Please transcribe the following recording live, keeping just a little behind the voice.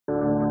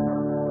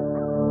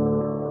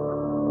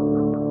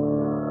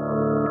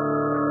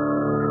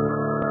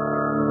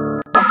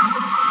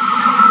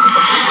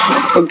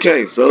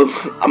Okay, so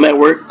I'm at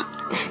work.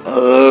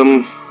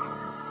 Um,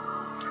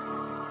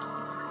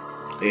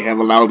 they have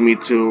allowed me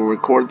to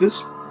record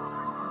this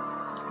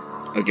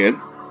again,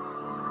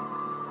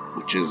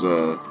 which is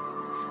a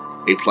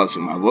plus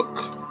in my book.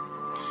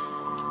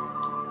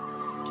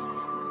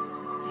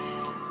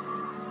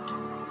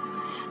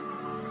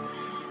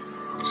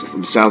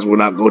 System sounds will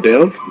not go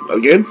down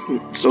again.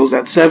 So is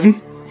that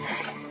 7.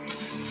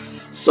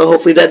 So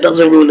hopefully that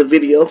doesn't ruin the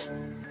video.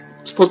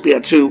 It's supposed to be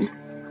at 2,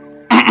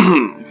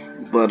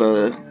 but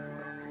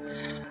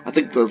I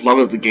think as long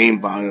as the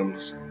game volume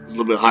is a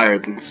little bit higher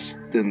than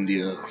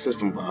the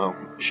system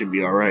volume, it should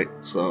be all right.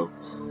 So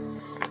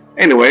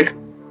anyway,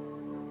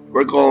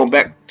 we're going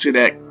back to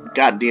that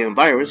goddamn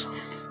virus.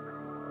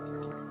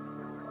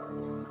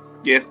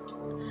 Yeah,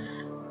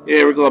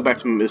 we're going back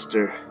to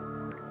Mr.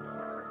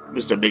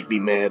 Make Me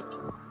Mad.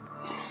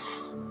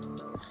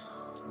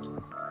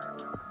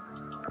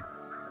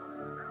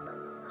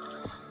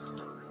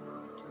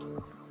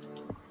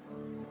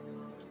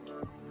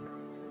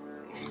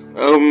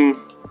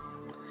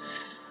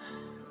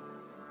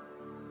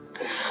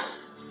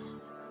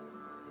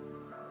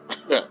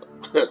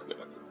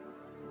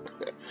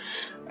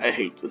 I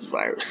hate this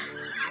virus.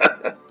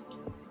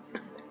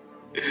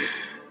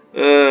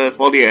 If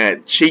only I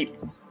had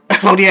cheats.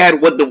 If only I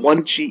had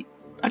one cheat.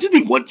 I just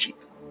need one cheat.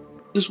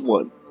 Just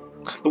one.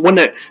 The one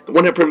that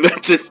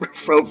prevents it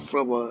from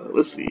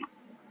let's see.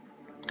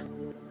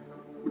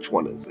 Which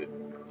one is it?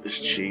 This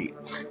cheat.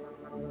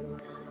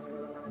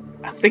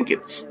 I think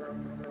it's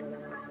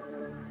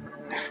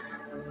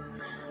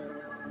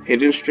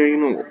Hidden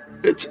Strain.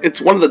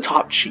 It's one of the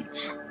top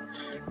cheats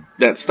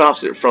that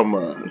stops it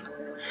from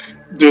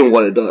doing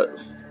what it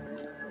does.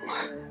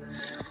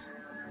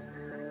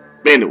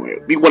 But anyway,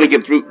 we want to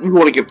get through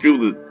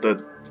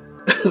the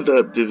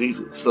the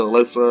diseases. So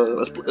let's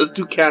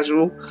do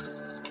casual.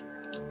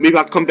 Maybe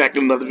I'll come back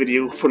in another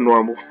video for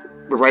normal.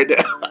 But right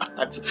now,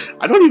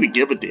 I don't even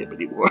give a damn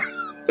anymore.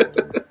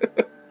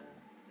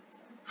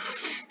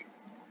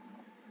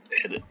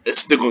 And it's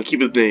still gonna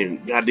keep its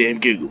name, goddamn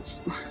Giggles.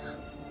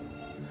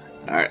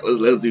 All right,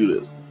 let's do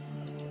this.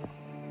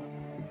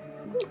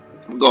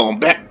 We're going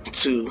back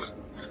to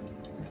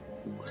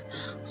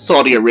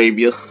Saudi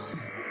Arabia.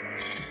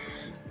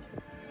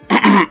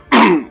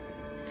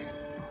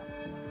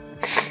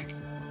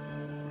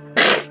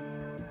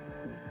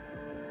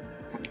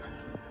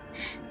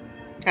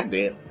 God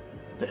damn.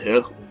 The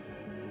hell?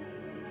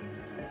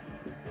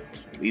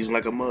 Squeezing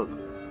like a mug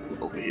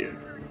over here.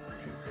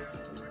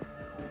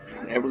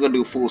 And we're gonna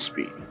do full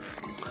speed.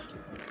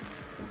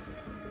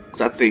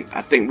 Cause I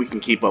think we can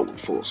keep up with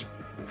full speed.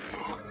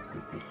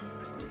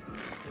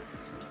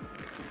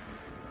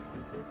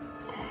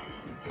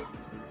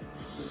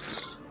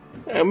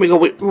 And we're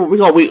gonna wait a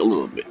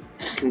little bit.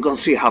 We're gonna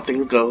see how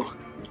things go.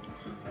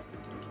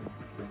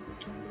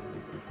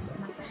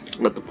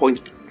 Let the points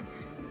be.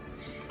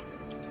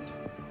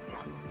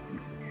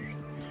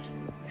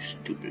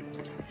 Stupid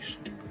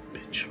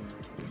bitch.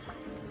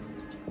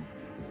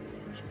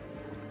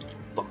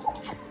 Fuck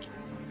off.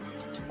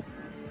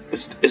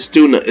 It's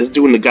doing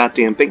the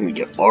goddamn thing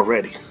again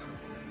already.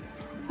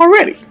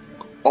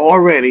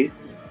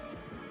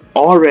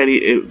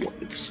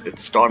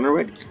 It's starting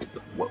already.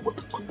 What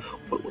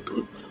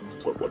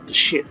the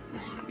shit?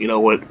 You know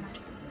what?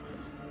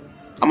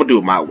 I'm gonna do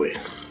it my way.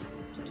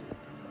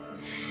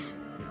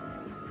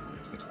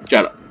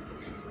 Shut up.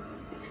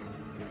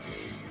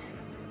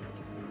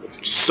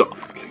 So,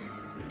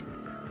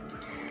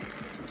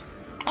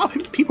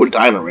 people are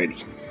dying already.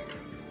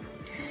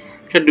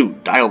 Should I do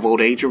dial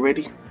vote age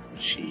already?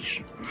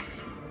 Sheesh.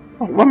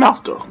 Oh, where'd my mouse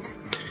go?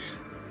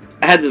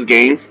 I had this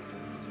game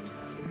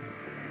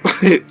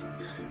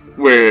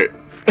where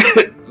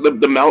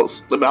the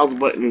mouse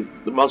button,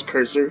 the mouse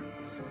cursor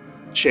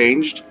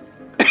changed,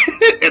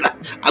 and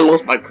I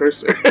lost my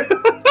cursor.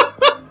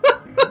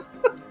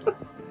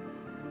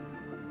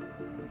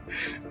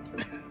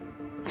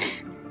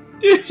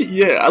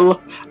 Yeah,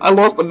 I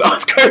lost the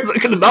mouse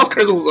cursor. The mouse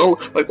cursor was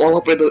all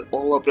up in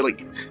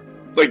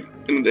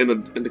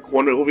the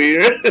corner over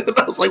here.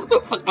 I was like, what the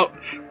fuck?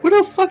 Where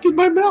the fuck is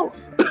my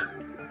mouse?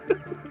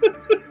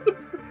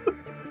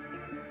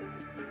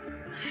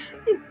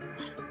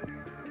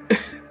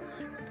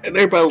 And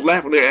everybody was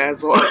laughing their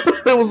ass off.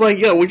 It was like,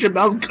 yo, where'd your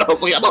mouse go? I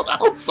was like, I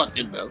don't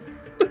fucking know.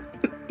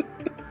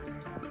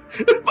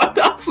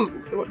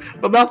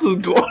 my mouse is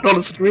going on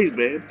the screen,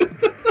 man.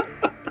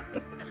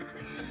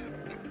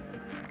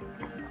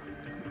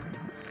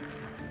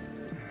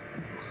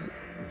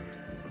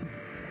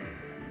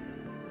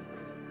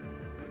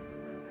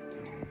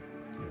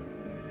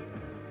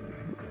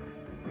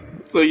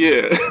 So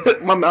yeah,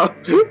 my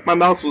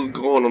mouse was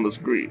going on the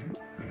screen.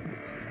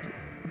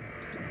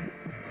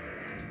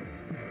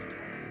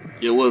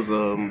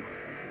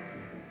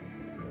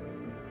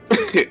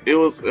 It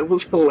was it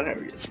was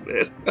hilarious,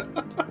 man.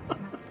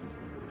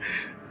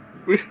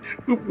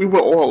 we were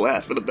all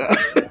laughing about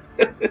it.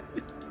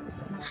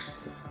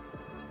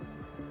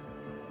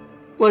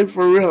 Like,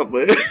 for real,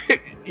 man.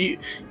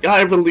 Y'all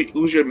ever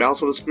lose your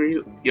mouse on the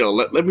screen? Yo,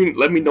 let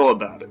me know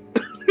about it.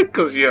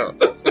 Cause yo, I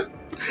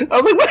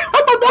was like, where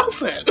my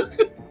mouse at?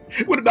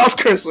 Where the mouse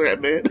cursor at,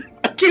 man?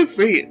 I can't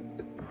see it.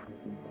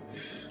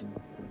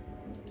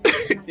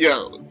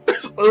 Yo,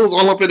 it was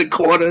all up in the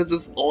corner,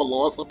 just all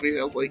lost up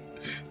here. I was like,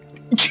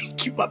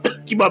 keep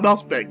my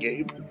mouse back,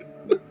 Gabe.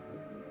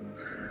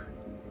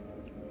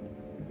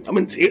 I'm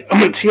in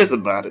tears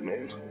about it,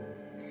 man.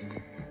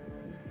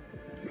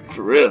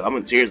 For real, I'm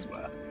in tears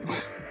about it.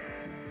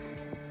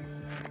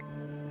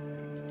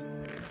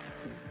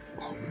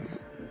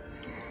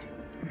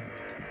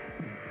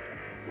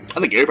 I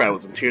think everybody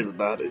was in tears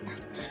about it.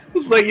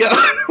 It's like, yo,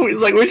 he's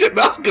like, where's your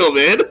mouse go,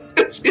 man?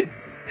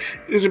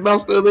 Is your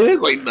mouse still there? It's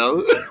like,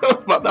 no,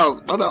 my mouse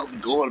is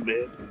gone,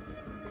 man.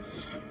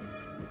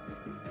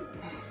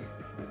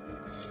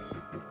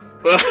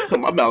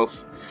 my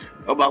mouse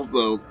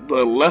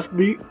the left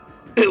me.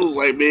 It was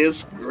like, man,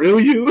 screw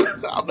you.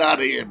 I'm out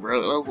of here, bro.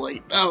 And I was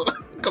like, no,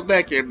 come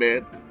back here,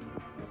 man.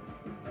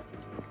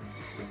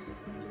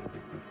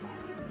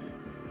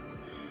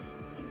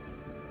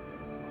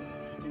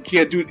 You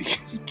can't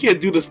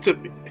do this to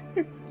me.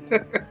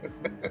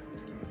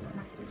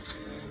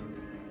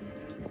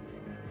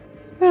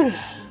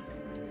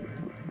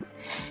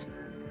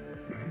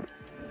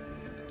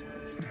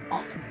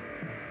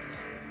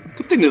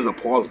 Good thing there's a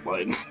pause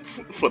button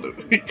for the,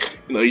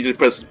 you just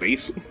press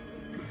space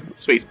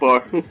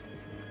bar.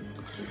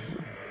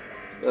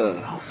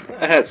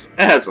 I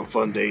had some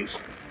fun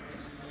days.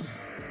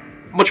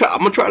 I'm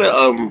gonna try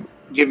to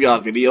give y'all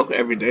a video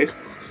every day.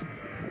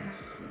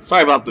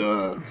 Sorry about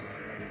the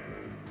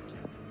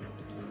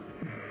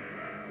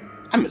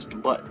I missed the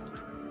button.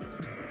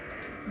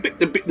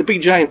 The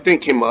big giant thing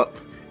came up,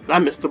 and I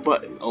missed the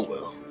button. Oh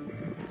well.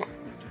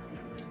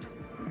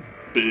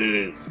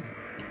 Big.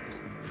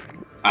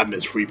 I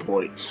missed 3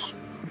 points.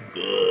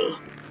 Ugh.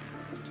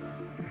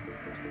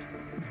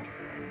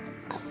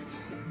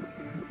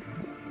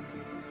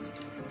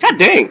 God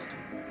dang.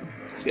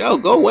 Yo,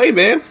 go away,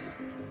 man.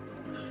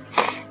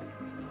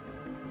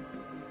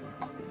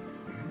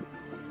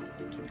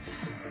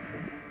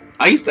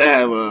 I used to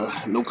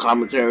have no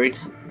commentary.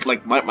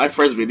 Like my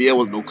first video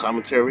was no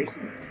commentary.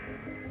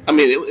 I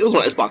mean, it was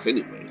on Xbox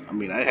anyway. I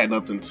mean, I had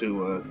nothing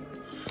to.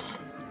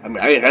 I mean,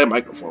 I ain't had a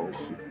microphone,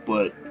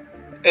 but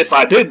if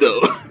I did though,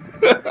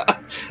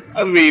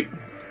 I mean,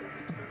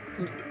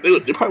 there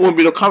probably wouldn't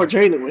be no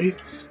commentary anyway.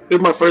 It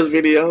was my first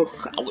video.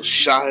 I was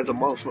shy as a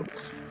motherfucker.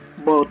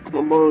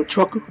 I'm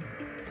trucker.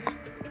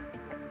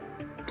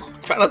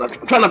 Try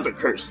not to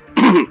curse.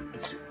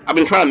 I've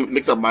been trying to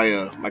mix up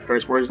my my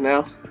curse words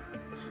now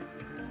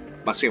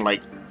by saying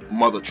like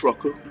mother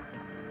trucker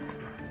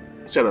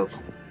instead of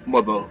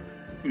mother,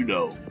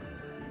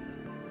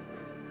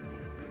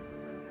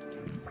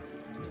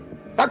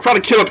 Not trying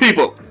to kill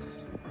people.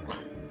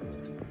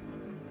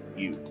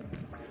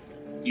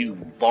 You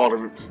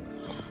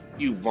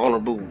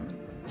vulnerable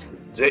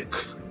dick.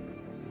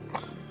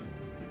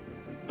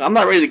 I'm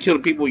not ready to kill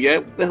the people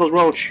yet. What the hell's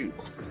wrong with you?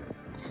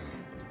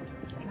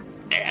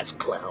 Ass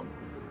clown.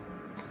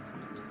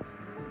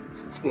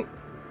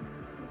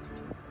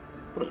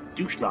 What a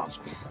douche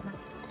nozzle.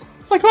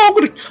 It's like,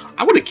 oh,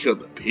 I would have killed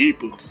the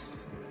people.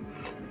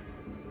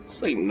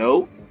 It's like,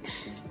 no.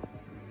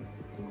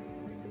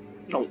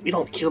 You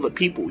don't kill the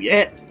people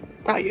yet.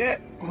 Not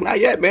yet. Not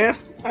yet, man.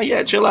 Not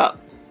yet. Chill out.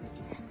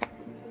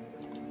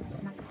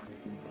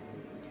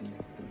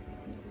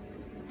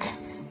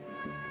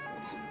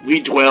 We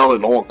dwell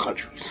in all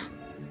countries.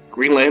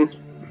 Greenland?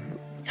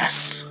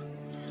 Yes.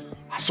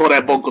 I saw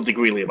that boat go to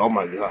Greenland. Oh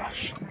my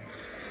gosh.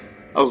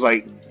 I was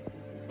like,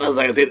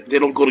 they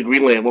don't go to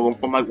Greenland.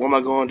 What am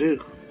I going to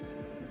do?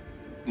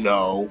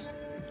 No.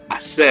 I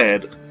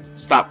said,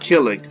 stop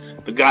killing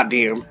the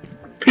goddamn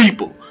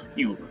people.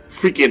 You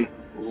freaking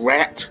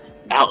rat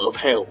out of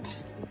hell.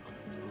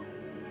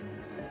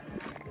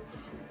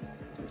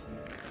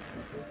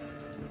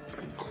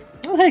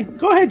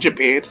 Go ahead,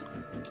 Japan.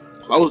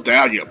 Close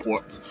down your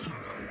ports.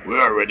 We're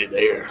already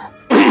there.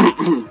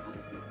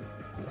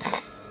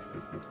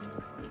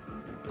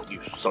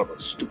 You son of a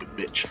stupid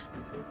bitch.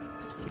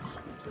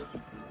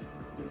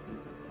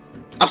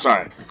 I'm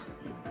sorry.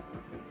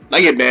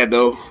 I get mad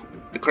though.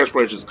 The curse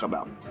words just come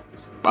out.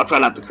 I'll try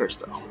not to curse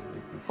though.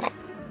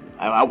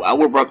 I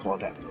will work on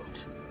that though.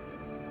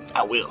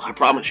 I will. I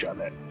promise y'all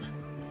that.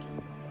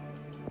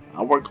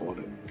 I'll work on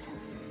it.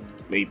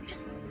 Maybe.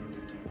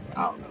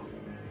 I don't know.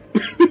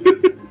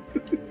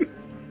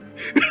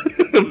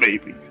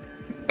 Maybe.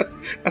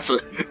 That's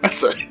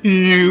a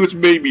huge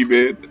maybe,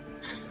 man.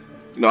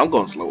 No, I'm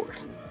going slower.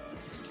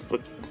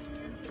 Look,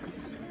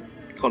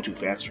 going too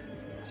fast.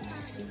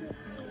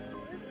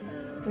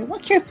 Man, why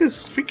can't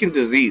this freaking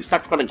disease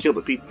stop trying to kill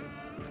the people?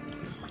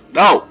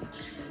 No.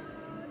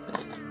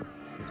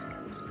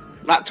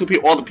 Not two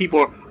people. All the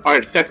people are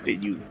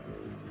infected. You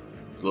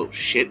little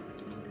shit.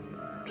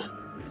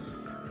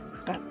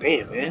 God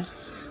damn, man.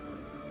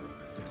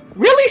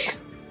 Really?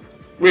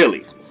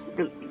 Really?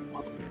 Really?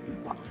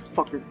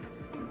 Motherfucker.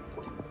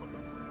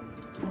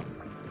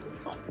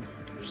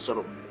 Son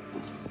of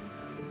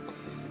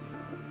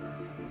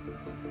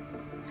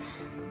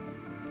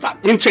a...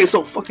 You change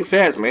so fucking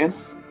fast, man.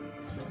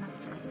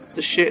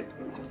 the shit?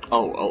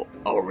 Oh,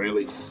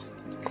 really?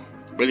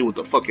 Really with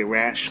the fucking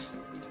rash?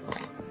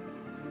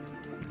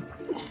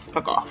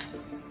 Fuck off.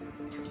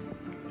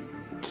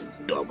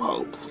 Dumb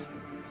hoe.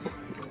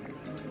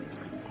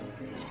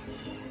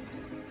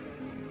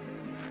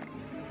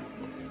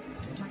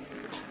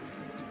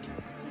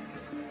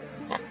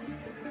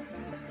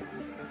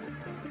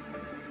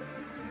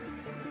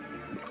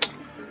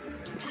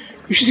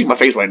 You should see my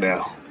face right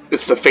now.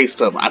 It's the face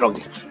of I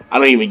don't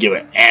even give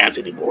an ass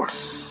anymore.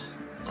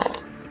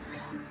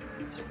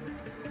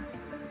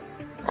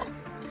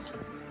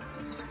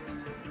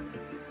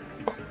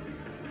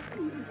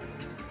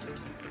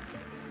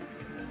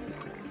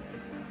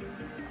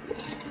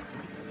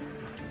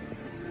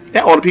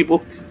 That all the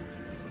people?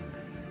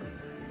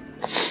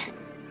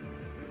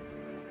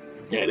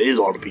 Yeah, it is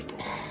all the people.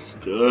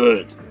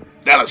 Good.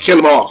 Now let's kill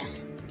them all.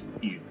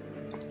 You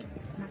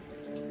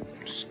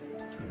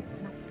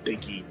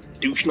stinky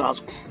douche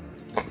nozzle.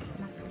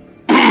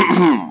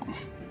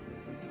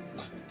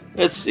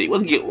 Let's see.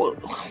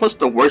 What's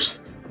the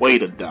worst way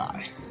to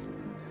die?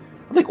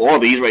 I think all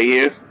these right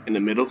here in the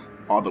middle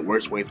are the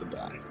worst ways to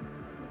die.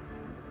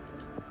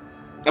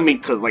 I mean,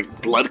 cause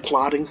like blood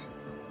clotting,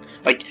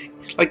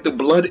 like the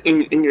blood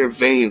in your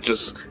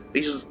veins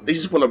they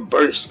just want to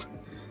burst,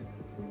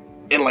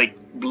 and like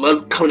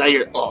blood coming out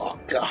your, oh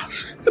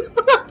gosh.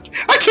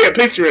 I can't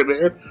picture it,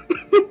 man.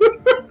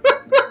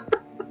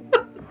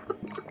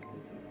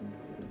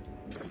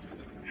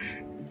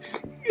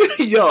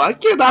 Yo, I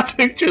cannot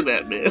picture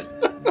that, man.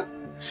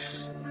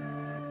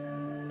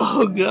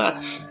 Oh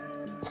gosh.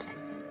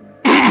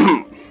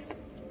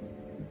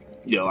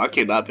 Yo, I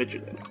cannot picture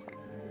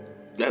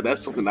that.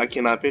 That's something I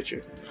cannot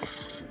picture.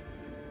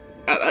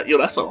 Yo,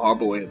 that's a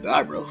horrible way to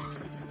die, bro.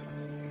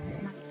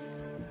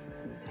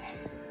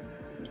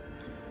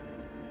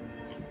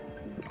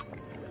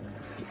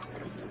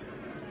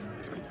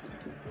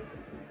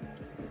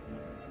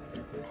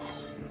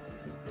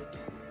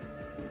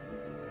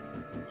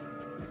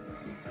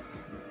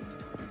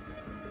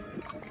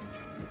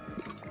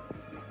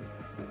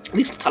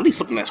 At least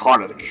something that's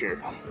harder to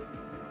cure.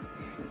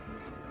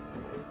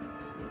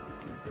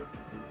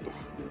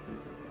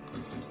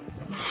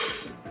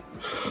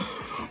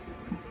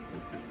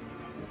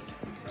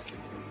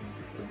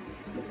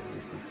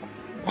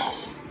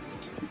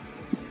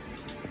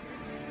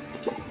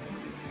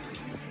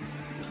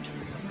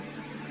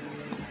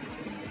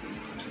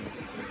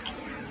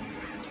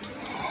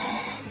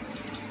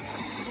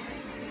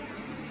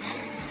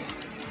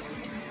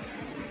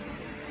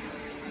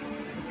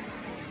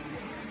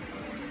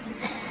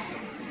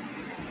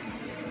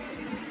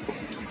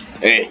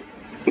 Hey,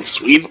 it's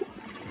Sweden?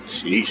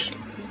 Sheesh.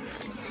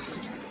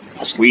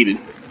 That's Sweden.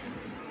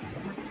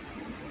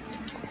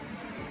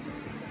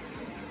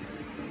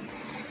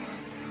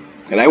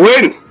 And I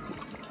win!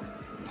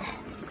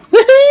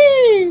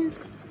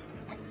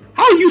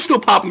 How are you still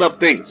popping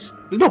up things?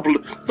 There's no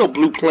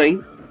blue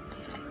plane.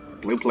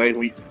 Blue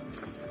plane,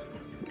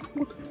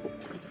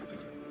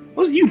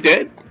 was you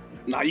dead?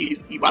 Nah, you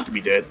about to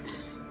be dead.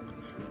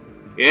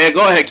 Yeah,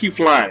 go ahead, keep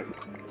flying.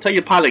 Tell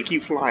your pilot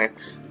keep flying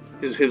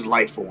his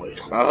life away.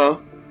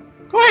 Go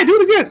ahead, do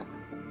it again.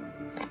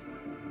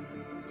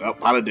 Oh,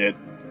 pilot dead.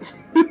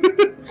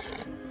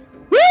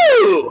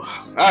 Woo!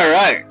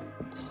 Alright.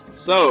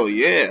 So,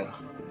 yeah.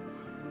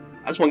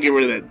 I just want to get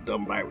rid of that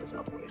dumb virus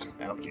out the way.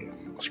 I don't care.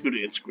 Screw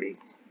the end screen.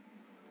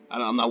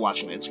 I'm not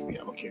watching the end screen.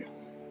 I don't care.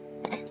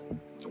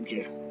 Don't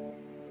care.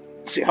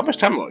 Let's see, how much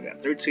time do I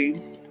got?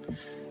 13?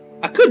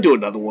 I could do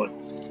another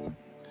one.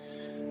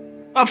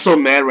 I'm so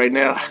mad right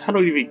now. I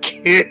don't even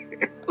care.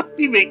 I don't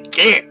even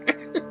care.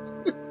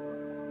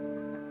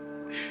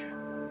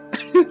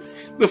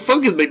 The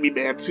fungus make me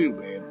mad too,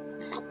 man.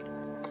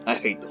 I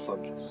hate the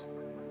fungus.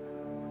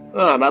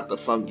 Oh, not the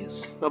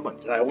fungus. Oh my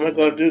god, what am I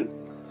gonna do?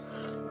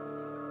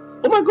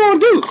 What am I gonna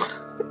do?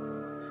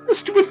 That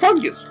stupid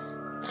fungus.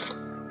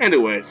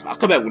 Anyway, I'll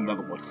come back with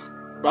another one.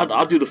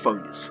 I'll do the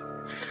fungus.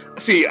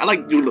 See, I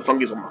like doing the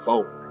fungus on my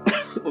phone.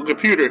 On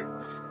computer,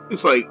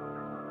 it's like,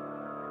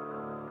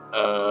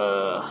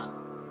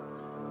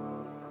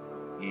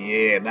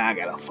 yeah, now I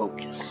gotta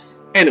focus.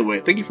 Anyway,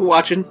 thank you for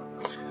watching.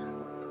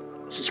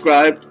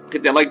 Subscribe,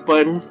 hit that like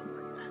button,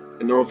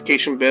 the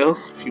notification bell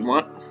if you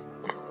want.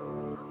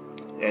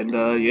 And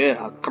yeah,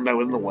 I'll come back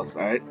with another one.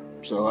 Alright,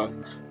 so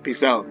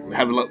peace out.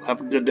 Have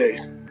a good day.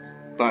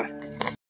 Bye.